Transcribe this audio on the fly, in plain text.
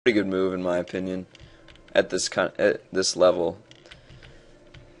Pretty good move in my opinion at this level.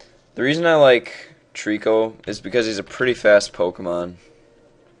 The reason I like Trico is because he's a pretty fast Pokemon.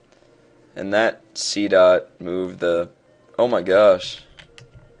 And that C dot move, oh my gosh.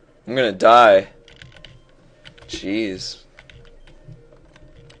 I'm gonna die. Jeez.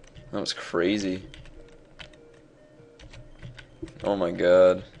 That was crazy. Oh my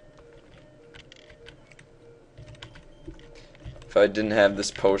god. If I didn't have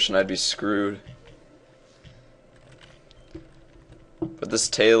this potion, I'd be screwed. But this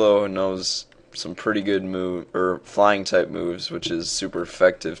Tailo knows some pretty good flying type moves, which is super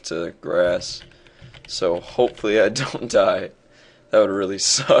effective to grass. So hopefully I don't die. That would really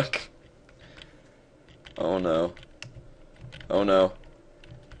suck. Oh no. Oh no.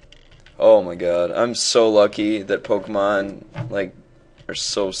 Oh my god. I'm so lucky that Pokemon, are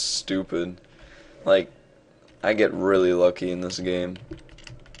so stupid. I get really lucky in this game.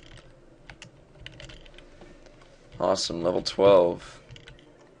 Awesome, level 12.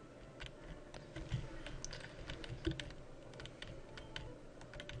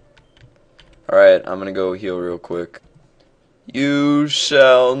 Alright, I'm gonna go heal real quick. You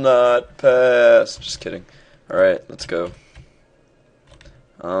shall not pass. Just kidding. Alright, let's go.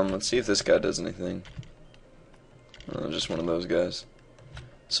 Let's see if this guy does anything. Oh, just one of those guys.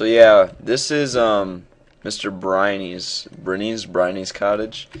 So yeah, this is Mr. Briney's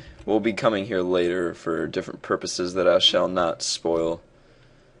cottage. We'll be coming here later for different purposes that I shall not spoil.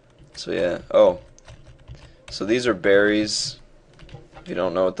 So yeah. Oh. So these are berries. If you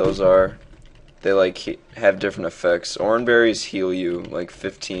don't know what those are, they have different effects. Orange berries heal you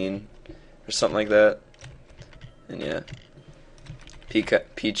 15 or something like that. And yeah.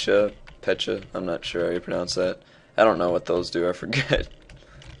 Pecha, I'm not sure how you pronounce that. I don't know what those do, I forget.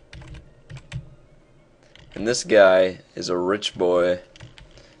 And this guy is a rich boy,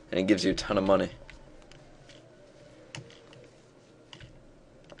 and he gives you a ton of money.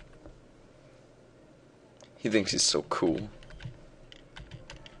 He thinks he's so cool.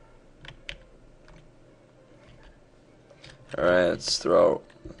 Alright, let's throw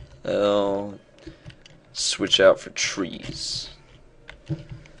L. Switch out for trees.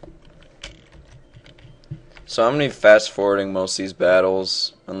 So I'm going to be fast forwarding most of these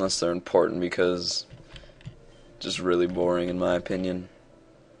battles, unless they're important, because just really boring in my opinion.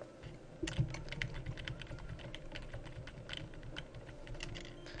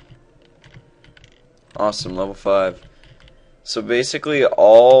 Awesome, level 5. So basically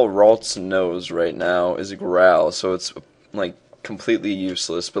all Ralts knows right now is a growl, so it's completely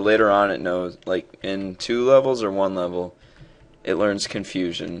useless, but later on it knows, in 2 levels or 1 level, it learns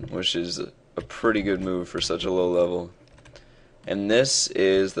confusion, which is a pretty good move for such a low level. And this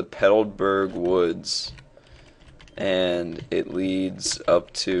is the Petalburg Woods, and it leads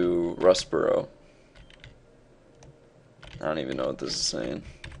up to Rustboro. I don't even know what this is saying.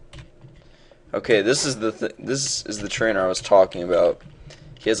 Okay, this is the trainer I was talking about.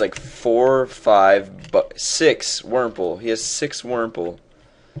 He has 4, 5, 6 Wurmple. He has 6 Wurmple.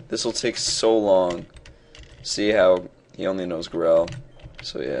 This will take so long. See how he only knows Growl.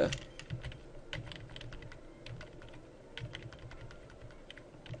 So yeah.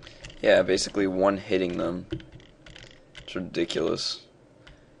 Yeah, basically one-hitting them. It's ridiculous.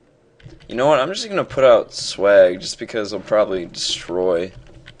 You know what? I'm just gonna put out Swag just because he'll probably destroy.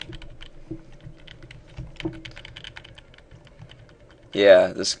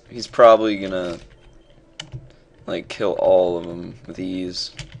 Yeah, he's probably gonna kill all of them with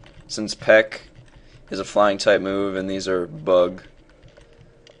ease. Since Peck is a flying type move and these are Bug.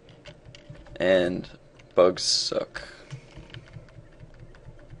 And bugs suck.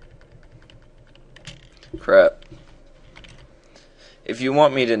 Crap. If you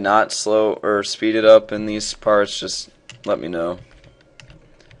want me to not slow or speed it up in these parts, just let me know.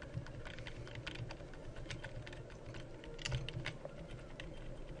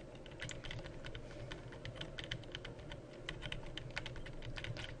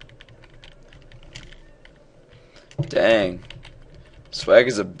 Dang. Swag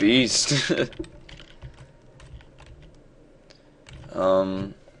is a beast.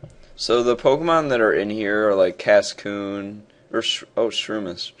 So the Pokemon that are in here are Cascoon, or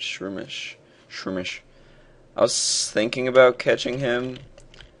Shroomish. I was thinking about catching him,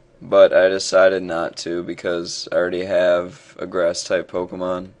 but I decided not to because I already have a grass type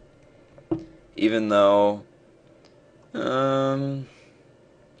Pokemon. Even though, why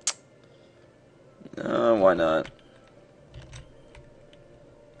not?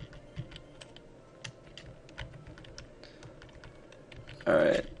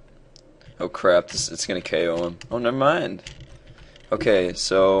 Alright. Oh crap, it's gonna KO him. Oh, never mind. Okay,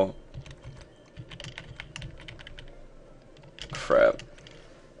 so crap.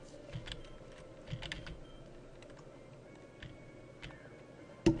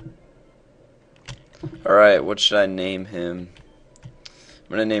 Alright, what should I name him? I'm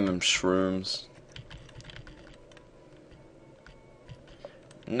gonna name him Shrooms.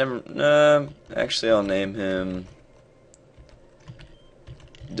 Actually I'll name him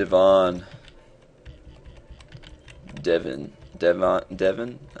Devon. Devon? I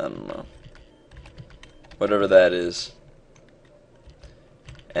don't know. Whatever that is.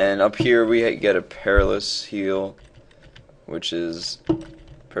 And up here we get a Perilous Heal, which is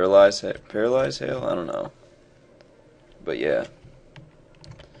Paralyzed Hail? I don't know. But yeah.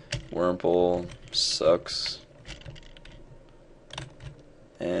 Wurmple sucks.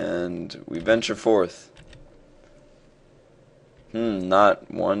 And we venture forth. Not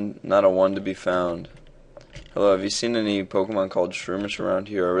a one to be found. Hello, have you seen any Pokemon called Shroomish around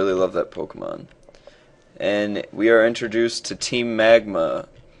here? I really love that Pokemon. And we are introduced to Team Magma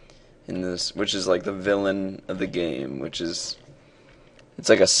in this, which is like the villain of the game, it's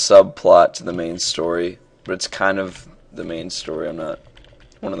like a subplot to the main story, but it's kind of the main story. I'm not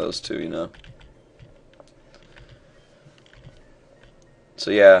one of those two, you know.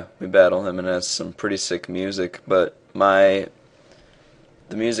 So yeah, we battle him and it has some pretty sick music, but the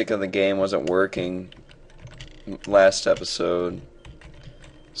music of the game wasn't working last episode,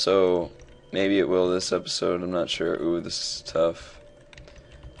 so maybe it will this episode. I'm not sure. Ooh, this is tough.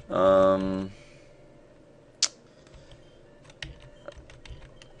 I'm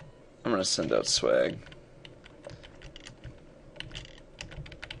gonna send out Swag.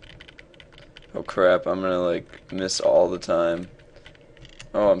 Oh crap, I'm gonna like miss all the time.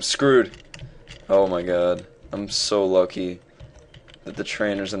 Oh, I'm screwed. Oh my god. I'm so lucky that the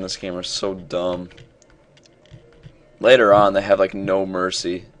trainers in this game are so dumb. Later on, they have like no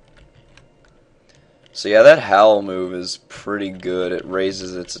mercy. So yeah, that Howl move is pretty good. It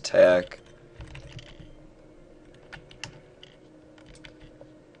raises its attack.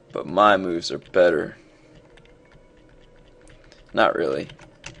 But my moves are better. Not really.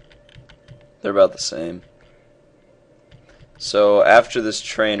 They're about the same. So after this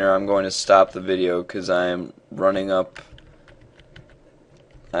trainer, I'm going to stop the video because I am running up.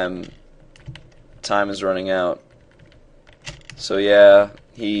 Time is running out. So yeah,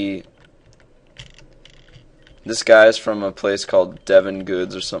 this guy's from a place called Devon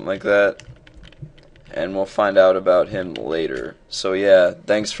Goods or something like that, and we'll find out about him later. So yeah,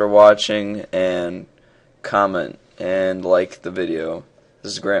 thanks for watching, and comment and like the video.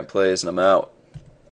 This is GrantPlays, and I'm out.